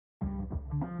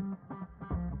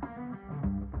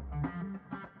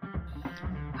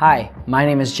Hi, my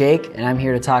name is Jake and I'm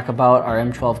here to talk about our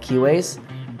M12 Keyways.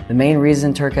 The main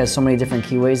reason Turck has so many different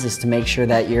keyways is to make sure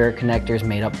that your connector is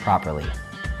made up properly.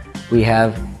 We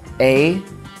have A,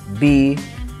 B,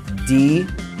 D,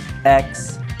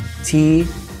 X, T,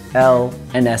 L,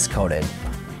 and S coded.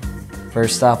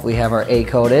 First off, we have our A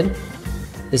coded.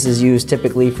 This is used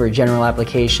typically for general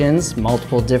applications,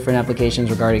 multiple different applications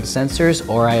regarding sensors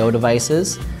or I/O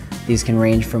devices. These can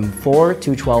range from 4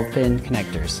 to 12 pin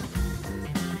connectors.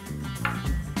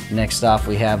 Next off,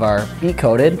 we have our B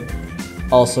coded,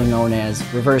 also known as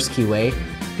reverse keyway.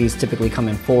 These typically come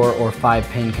in 4 or 5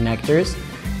 pin connectors,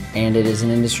 and it is an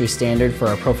industry standard for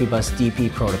our Profibus DP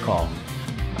protocol.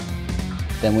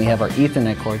 Then we have our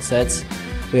Ethernet cord sets.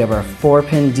 We have our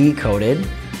 4-pin D coded.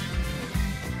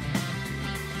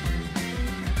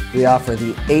 We offer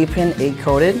the A-pin 8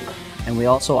 coded, and we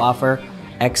also offer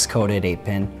X coded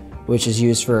 8-pin, which is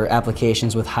used for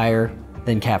applications with higher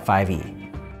than Cat5e.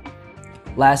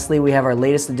 Lastly, we have our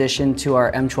latest addition to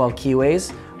our M12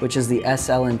 Keyways, which is the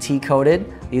SL and T coded.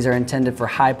 These are intended for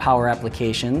high power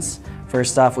applications.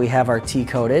 First off, we have our T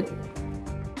coded.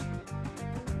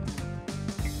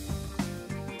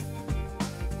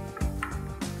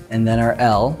 And then our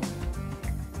L.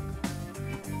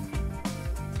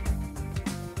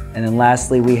 And then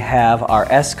lastly, we have our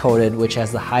S coded, which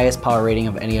has the highest power rating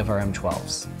of any of our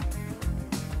M12s.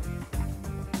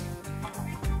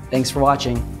 Thanks for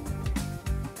watching.